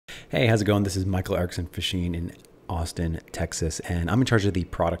Hey, how's it going? This is Michael Erickson Fasheen in Austin, Texas, and I'm in charge of the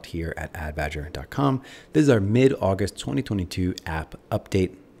product here at adbadger.com. This is our mid-August 2022 app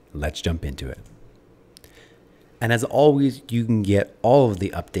update. Let's jump into it. And as always, you can get all of the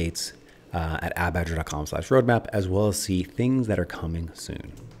updates at adbadger.com/roadmap, as well as see things that are coming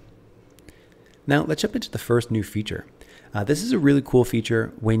soon. Now, let's jump into the first new feature. This is a really cool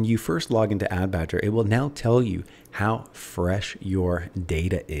feature. When you first log into AdBadger, it will now tell you how fresh your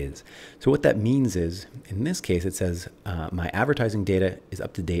data is. So what that means is, in this case, it says my advertising data is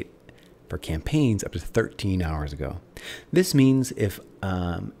up to date for campaigns up to 13 hours ago. This means if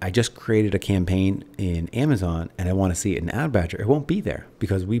I just created a campaign in Amazon and I want to see it in AdBadger, it won't be there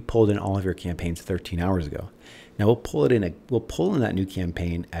because we pulled in all of your campaigns 13 hours ago. Now we'll pull in that new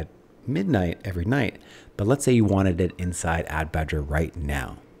campaign at midnight every night, but let's say you wanted it inside AdBadger right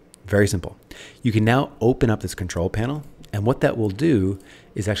now. Very simple. You can now open up this control panel, and what that will do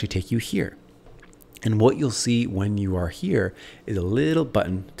is actually take you here. And what you'll see when you are here is a little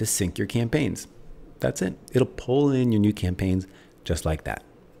button to sync your campaigns. That's it. It'll pull in your new campaigns just like that.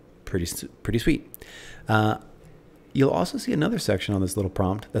 Pretty sweet. You'll also see another section on this little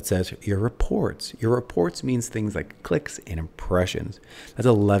prompt that says your reports. Your reports means things like clicks and impressions. That's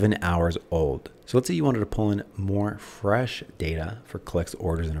 11 hours old. So let's say you wanted to pull in more fresh data for clicks,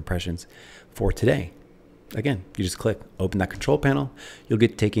 orders, and impressions for today. Again, you just click, open that control panel. You'll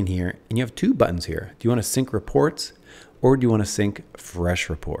get taken here, and you have two buttons here. Do you want to sync reports, or do you want to sync fresh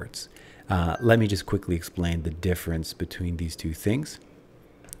reports? Let me just quickly explain the difference between these two things.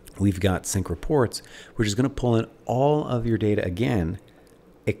 We've got sync reports, which is going to pull in all of your data again,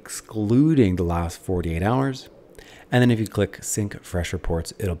 excluding the last 48 hours. And then if you click sync fresh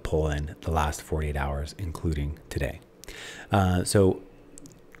reports, it'll pull in the last 48 hours, including today. So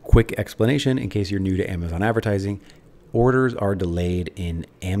quick explanation in case you're new to Amazon advertising, orders are delayed in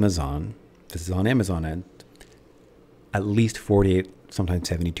Amazon. This is on Amazon end, at least 48, sometimes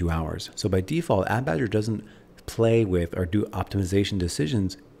 72 hours. So by default, AdBadger doesn't play with or do optimization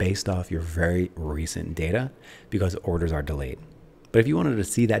decisions based off your very recent data because orders are delayed. But if you wanted to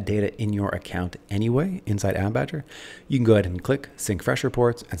see that data in your account anyway inside AdBadger, you can go ahead and click sync fresh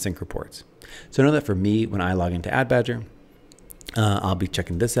reports and sync reports. So know that for me, when I log into AdBadger, I'll be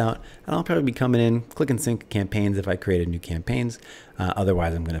checking this out, and I'll probably be coming in, click and sync campaigns if I created new campaigns.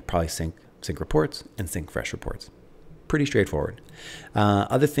 Otherwise, I'm going to probably sync reports and sync fresh reports. Pretty straightforward.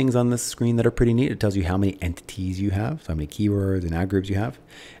 Other things on this screen that are pretty neat, it tells you how many entities you have, so how many keywords and ad groups you have.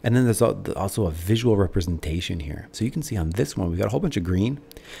 And then there's also a visual representation here. So you can see on this one, we've got a whole bunch of green.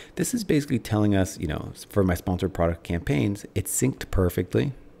 This is basically telling us, you know, for my sponsored product campaigns, it's synced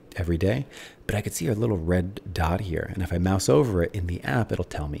perfectly every day, but I could see a little red dot here. And if I mouse over it in the app, it'll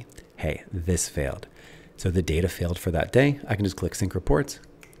tell me, hey, this failed. So the data failed for that day. I can just click sync reports,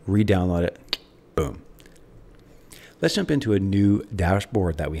 re-download it, boom. Let's jump into a new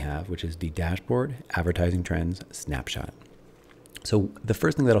dashboard that we have, which is the Dashboard Adverting Trends Snapshot. So the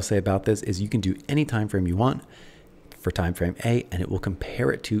first thing that I'll say about this is you can do any time frame you want for time frame A, and it will compare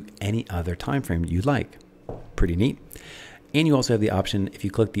it to any other time frame you like. Pretty neat. And you also have the option, if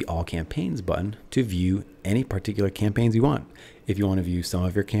you click the All Campaigns button, to view any particular campaigns you want. If you want to view some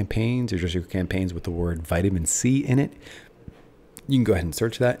of your campaigns or just your campaigns with the word vitamin C in it, you can go ahead and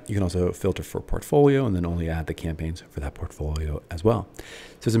search that. You can also filter for portfolio and then only add the campaigns for that portfolio as well.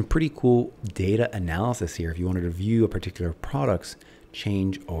 So some pretty cool data analysis here if you wanted to view a particular product's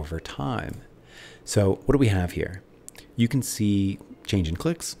change over time. So what do we have here? You can see change in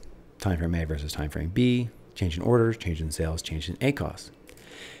clicks, time frame A versus time frame B, change in orders, change in sales, change in ACoS.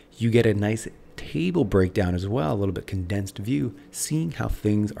 You get a nice table breakdown as well, a little bit condensed view, seeing how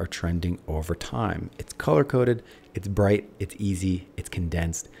things are trending over time. It's color coded, it's bright, it's easy, it's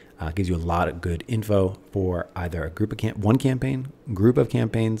condensed, gives you a lot of good info for either a group of one campaign, group of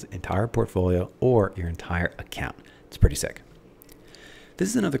campaigns, entire portfolio, or your entire account. It's pretty sick. This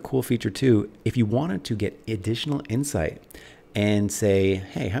is another cool feature too. If you wanted to get additional insight and say,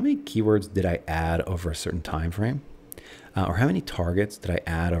 hey, how many keywords did I add over a certain time frame? Or how many targets did I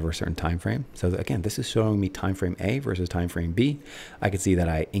add over a certain time frame? So again, this is showing me time frame A versus time frame B. I can see that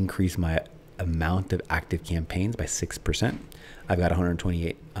I increased my amount of active campaigns by 6%. I've got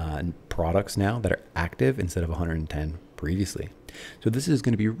 128 products now that are active instead of 110 previously. So this is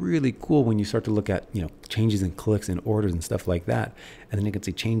going to be really cool when you start to look at, you know, changes in clicks and orders and stuff like that. And then you can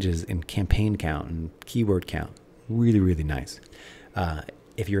see changes in campaign count and keyword count. Really, really nice.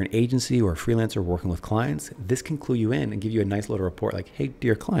 If you're an agency or a freelancer working with clients, this can clue you in and give you a nice little report like, hey,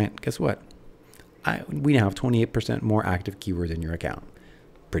 dear client, guess what? We now have 28% more active keywords in your account.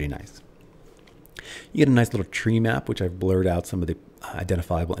 Pretty nice. You get a nice little tree map, which I've blurred out some of the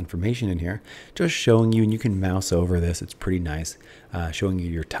identifiable information in here, just showing you, and you can mouse over this. It's pretty nice, showing you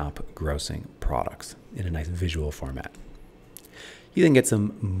your top grossing products in a nice visual format. You then get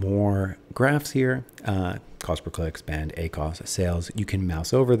some more graphs here, cost per click, spend, ACoS, sales. You can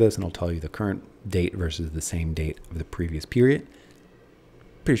mouse over this and it'll tell you the current date versus the same date of the previous period.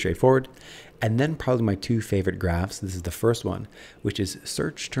 Pretty straightforward. And then probably my two favorite graphs. This is the first one, which is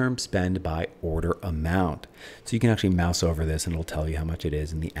search term spend by order amount. So you can actually mouse over this and it'll tell you how much it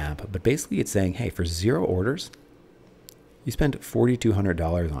is in the app. But basically it's saying, hey, for 0 orders, you spent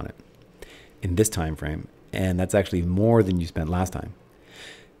 $4,200 on it in this time frame. And that's actually more than you spent last time.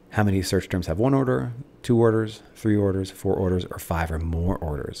 How many search terms have 1 order, 2 orders, 3 orders, 4 orders, or 5 or more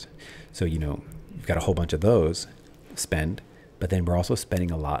orders? So, you know, you've got a whole bunch of those spend, but then we're also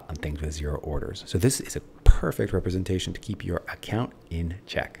spending a lot on things with 0 orders. So this is a perfect representation to keep your account in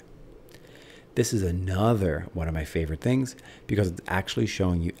check. This is another one of my favorite things because it's actually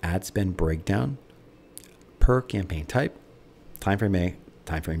showing you ad spend breakdown per campaign type, time frame A,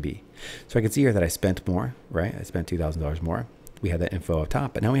 time frame B. So I can see here that I spent more, right? I spent $2,000 more. We have that info up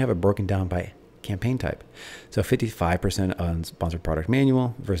top, but now we have it broken down by campaign type. So 55% on sponsored product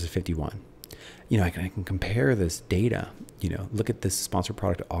manual versus 51. You know, I can compare this data. You know, look at this sponsored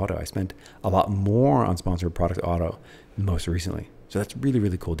product auto. I spent a lot more on sponsored product auto most recently. So that's really,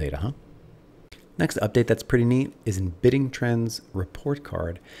 really cool data, huh? Next update that's pretty neat is in bidding trends report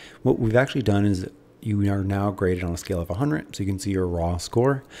card. What we've actually done is you are now graded on a scale of 100, so you can see your raw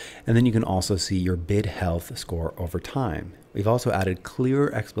score, and then you can also see your bid health score over time. We've also added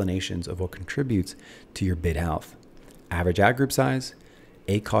clearer explanations of what contributes to your bid health. Average ad group size,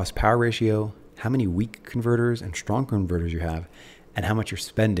 ACoS power ratio, how many weak converters and strong converters you have, and how much you're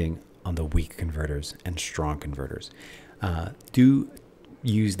spending on the weak converters and strong converters. Do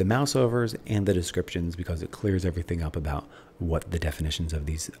use the mouse overs and the descriptions because it clears everything up about what the definitions of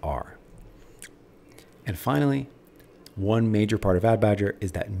these are. And finally, one major part of AdBadger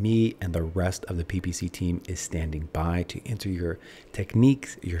is that me and the rest of the PPC team is standing by to answer your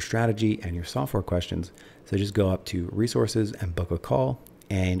techniques, your strategy, and your software questions. So just go up to resources and book a call,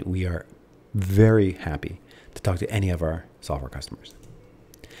 and we are very happy to talk to any of our software customers.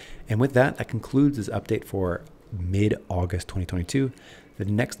 And with that, that concludes this update for mid-August 2022. The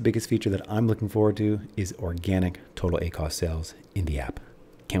next biggest feature that I'm looking forward to is organic total ACoS sales in the app.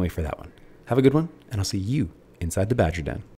 Can't wait for that one. Have a good one, and I'll see you inside the Badger Den.